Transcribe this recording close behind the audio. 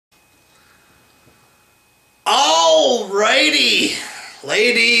Alrighty,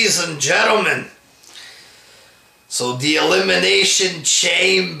 ladies and gentlemen. So the Elimination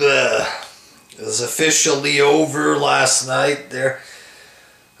Chamber is officially over last night there.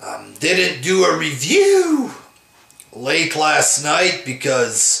 Didn't do a review late last night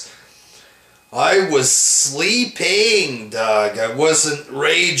because I was sleeping, dog. I wasn't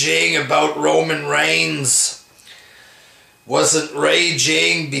raging about Roman Reigns. Wasn't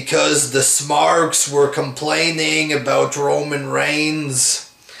raging because the Smarks were complaining about Roman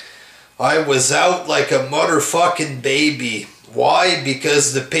Reigns. I was out like a motherfucking baby. Why?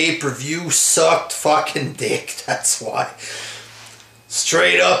 Because the pay-per-view sucked fucking dick. That's why.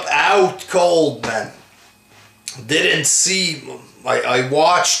 Straight up out cold, man. Didn't see... I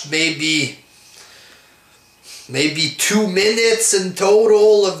watched maybe 2 minutes in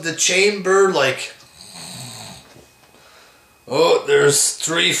total of the chamber, like... Oh, there's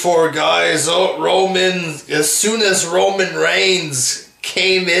 3-4 guys. Oh, Roman. As soon as Roman Reigns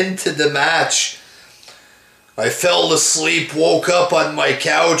came into the match, I fell asleep, woke up on my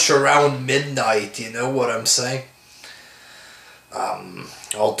couch around midnight. You know what I'm saying?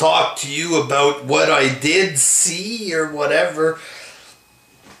 I'll talk to you about what I did see or whatever.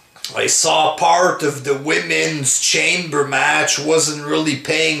 I saw part of the women's chamber match. Wasn't really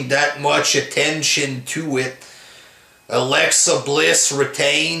paying that much attention to it. Alexa Bliss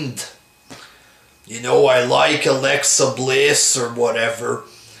retained. You know, I like Alexa Bliss or whatever.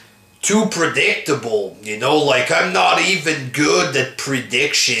 Too predictable. You know, like I'm not even good at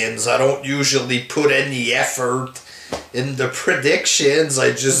predictions. I don't usually put any effort in the predictions.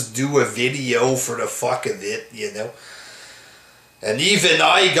 I just do a video for the fuck of it, you know. And even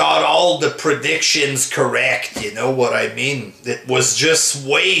I got all the predictions correct, you know what I mean? It was just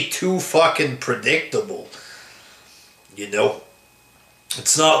way too fucking predictable. You know,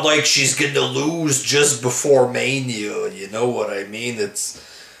 it's not like she's gonna lose just before Mania, you know what I mean?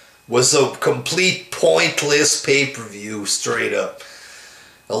 Was a complete pointless pay-per-view, straight up.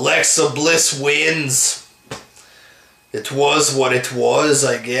 Alexa Bliss wins. It was what it was,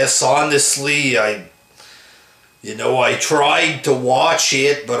 I guess. Honestly, I tried to watch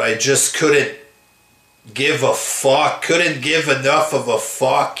it, but I just couldn't give a fuck. Couldn't give enough of a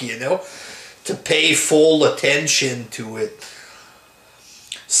fuck, you know, to pay full attention to it.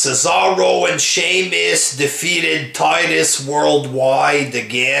 Cesaro and Sheamus defeated Titus Worldwide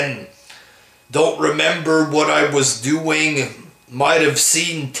again. Don't remember what I was doing. Might have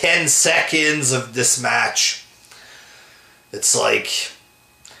seen 10 seconds of this match. It's like,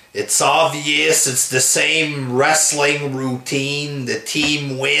 it's obvious, it's the same wrestling routine. The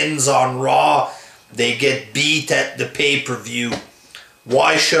team wins on Raw, they get beat at the pay-per-view.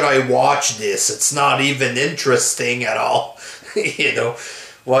 Why should I watch this? It's not even interesting at all. You know,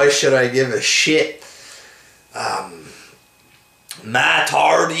 why should I give a shit? Matt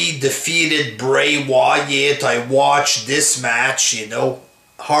Hardy defeated Bray Wyatt. I watched this match, you know.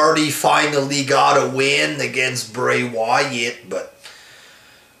 Hardy finally got a win against Bray Wyatt, but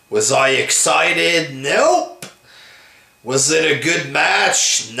was I excited? Nope. Was it a good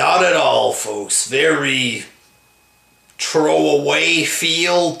match? Not at all, folks. Very throwaway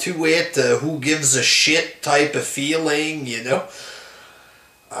feel to it, who gives a shit type of feeling, you know.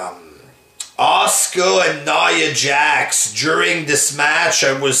 Asuka and Nia Jax, during this match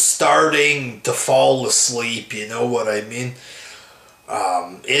I was starting to fall asleep, you know what I mean.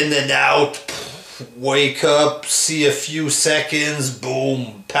 In and out, wake up, see a few seconds,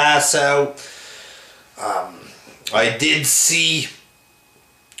 boom, pass out. I did see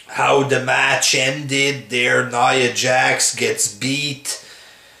how the match ended there. Nia Jax gets beat.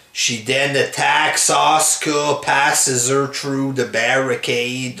 She then attacks Asuka, passes her through the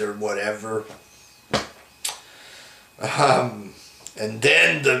barricade or whatever. And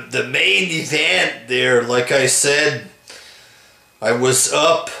then the main event there, like I said, I was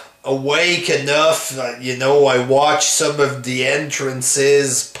up, awake enough, you know, I watched some of the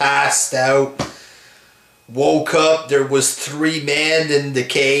entrances, passed out. Woke up, there was 3 men in the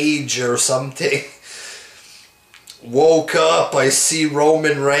cage or something. Woke up, I see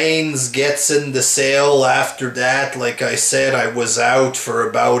Roman Reigns gets in the cell. After that, like I said, I was out for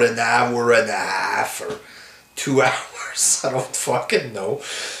about an hour and a half or 2 hours. I don't fucking know.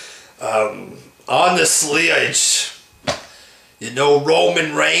 Honestly, you know,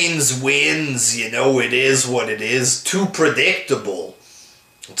 Roman Reigns wins, you know, it is what it is. Too predictable.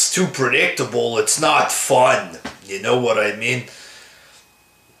 It's too predictable. It's not fun. You know what I mean?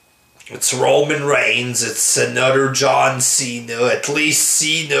 It's Roman Reigns. It's another John Cena. At least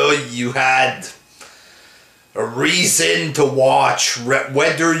Cena, you had a reason to watch.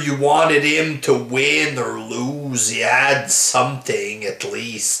 Whether you wanted him to win or lose, he had something at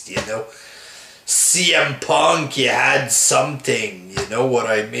least, you know. CM Punk, you had something, you know what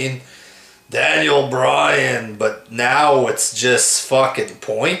I mean? Daniel Bryan, but now it's just fucking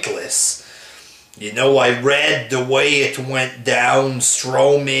pointless. You know, I read the way it went down.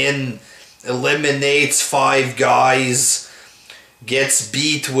 Strowman eliminates 5 guys, gets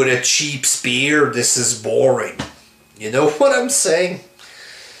beat with a cheap spear. This is boring. You know what I'm saying?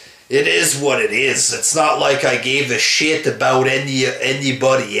 It is what it is. It's not like I gave a shit about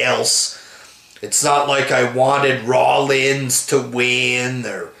anybody else. It's not like I wanted Rollins to win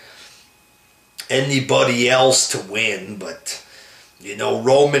or anybody else to win, but, you know,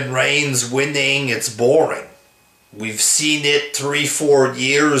 Roman Reigns winning, it's boring. We've seen it 3-4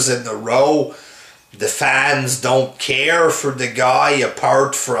 years in a row. The fans don't care for the guy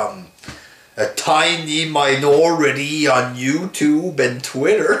apart from a tiny minority on YouTube and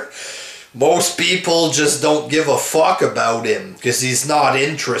Twitter. Most people just don't give a fuck about him because he's not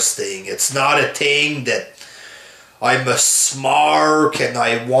interesting. It's not a thing that I'm a smark and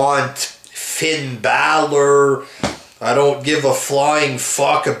I want Finn Balor. I don't give a flying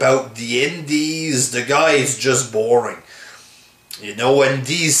fuck about the indies. The guy is just boring. You know, and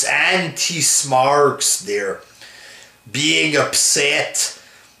these anti-smarks, they're being upset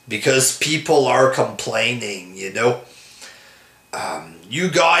because people are complaining, you know. You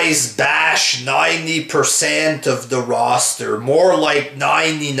guys bash 90% of the roster, more like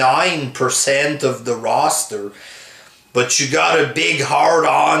 99% of the roster, but you got a big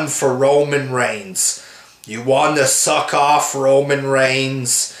hard-on for Roman Reigns. You want to suck off Roman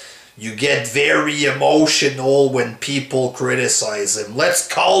Reigns. You get very emotional when people criticize him. Let's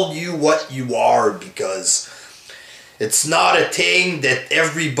call you what you are, because it's not a thing that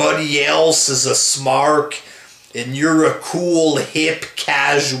everybody else is a smark and you're a cool, hip,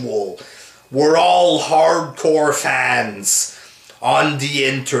 casual. We're all hardcore fans on the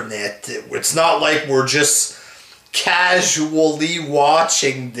internet. It's not like we're just casually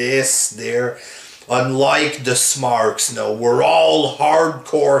watching this there, unlike the smarks. No, we're all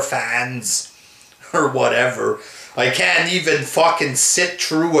hardcore fans or whatever. I can't even fucking sit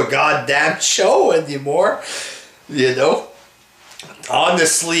through a goddamn show anymore, you know.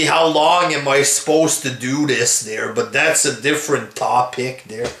 Honestly, how long am I supposed to do this there? But that's a different topic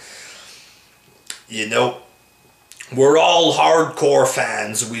there. You know, we're all hardcore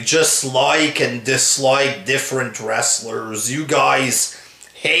fans. We just like and dislike different wrestlers. You guys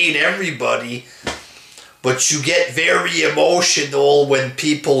hate everybody, but you get very emotional when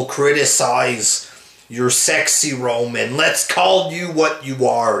people criticize your sexy Roman. Let's call you what you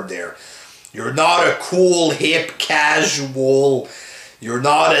are there. You're not a cool, hip, casual. You're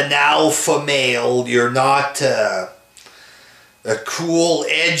not an alpha male. You're not a cool,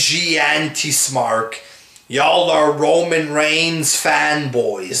 edgy anti-smark. Y'all are Roman Reigns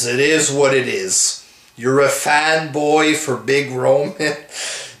fanboys. It is what it is. You're a fanboy for Big Roman.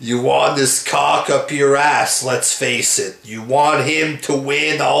 You want his cock up your ass, let's face it. You want him to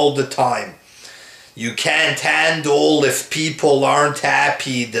win all the time. You can't handle if people aren't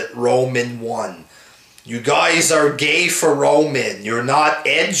happy that Roman won. You guys are gay for Roman. You're not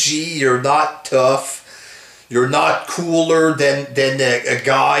edgy. You're not tough. You're not cooler than a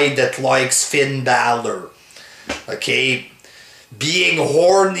guy that likes Finn Balor. Okay? Being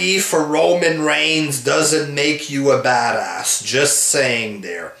horny for Roman Reigns doesn't make you a badass. Just saying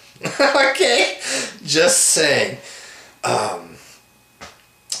there. Okay? Just saying.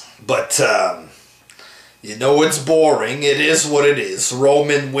 You know, it's boring. It is what it is.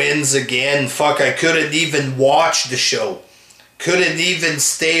 Roman wins again. Fuck, I couldn't even watch the show. Couldn't even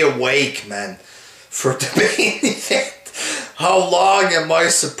stay awake, man, for the main event. How long am I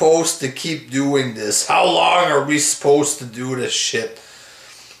supposed to keep doing this? How long are we supposed to do this shit?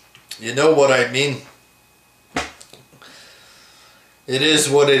 You know what I mean? It is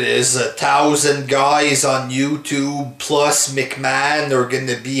what it is. 1,000 guys on YouTube plus McMahon are going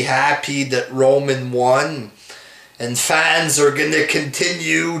to be happy that Roman won. And fans are going to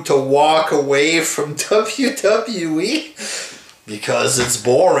continue to walk away from WWE because it's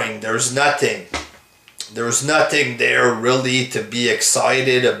boring. There's nothing. There's nothing there really to be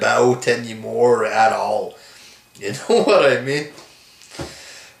excited about anymore at all. You know what I mean?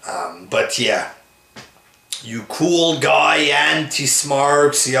 But yeah. You cool guy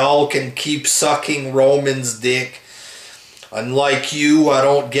anti-smarks, y'all can keep sucking Roman's dick. Unlike you, I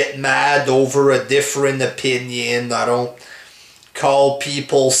don't get mad over a different opinion. I don't call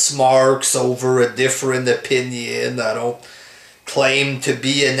people smarks over a different opinion. I don't claim to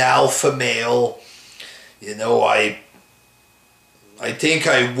be an alpha male. You know, I think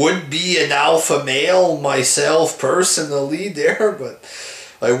I would be an alpha male myself personally there, but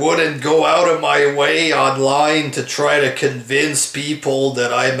I wouldn't go out of my way online to try to convince people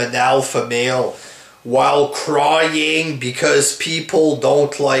that I'm an alpha male while crying because people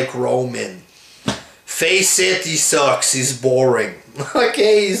don't like Roman. Face it, he sucks. He's boring.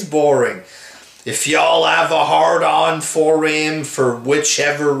 Okay, he's boring. If y'all have a hard-on for him for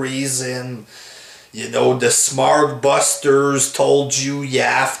whichever reason, you know, the smart busters told you you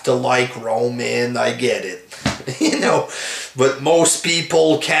have to like Roman, I get it. You know, but most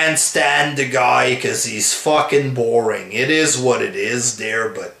people can't stand the guy because he's fucking boring. It is what it is there,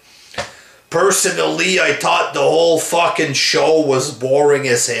 but personally, I thought the whole fucking show was boring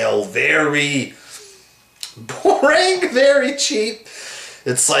as hell. Very boring, very cheap.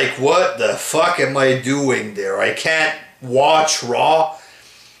 It's like, what the fuck am I doing there? I can't watch Raw.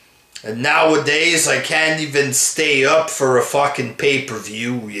 And nowadays, I can't even stay up for a fucking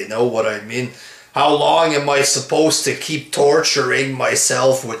pay-per-view, you know what I mean? How long am I supposed to keep torturing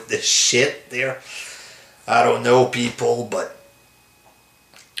myself with this shit there? I don't know, people, but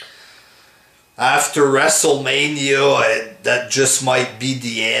after WrestleMania, that just might be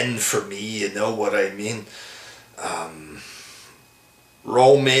the end for me, you know what I mean?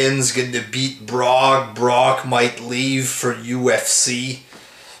 Roman's gonna beat Brock. Brock might leave for UFC.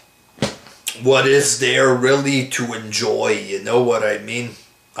 What is there really to enjoy, you know what I mean?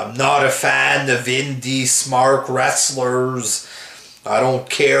 I'm not a fan of indie smart wrestlers. I don't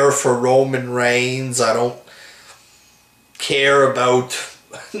care for Roman Reigns. I don't care about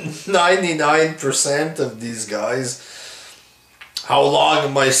 99% of these guys. How long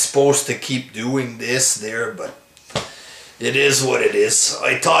am I supposed to keep doing this there? But it is what it is.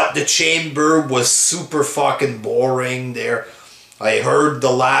 I thought the Chamber was super fucking boring there. I heard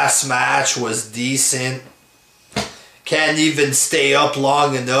the last match was decent. Can't even stay up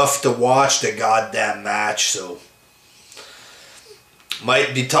long enough to watch the goddamn match, so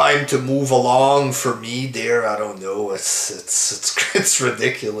might be time to move along for me there. I don't know. It's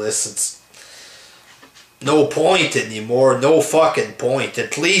ridiculous. It's no point anymore. No fucking point.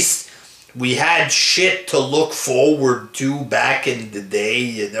 At least we had shit to look forward to back in the day,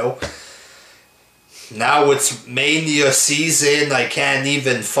 you know. Now it's Mania season. I can't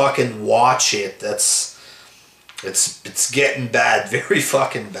even fucking watch it. It's getting bad. Very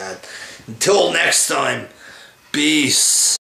fucking bad. Until next time. Peace.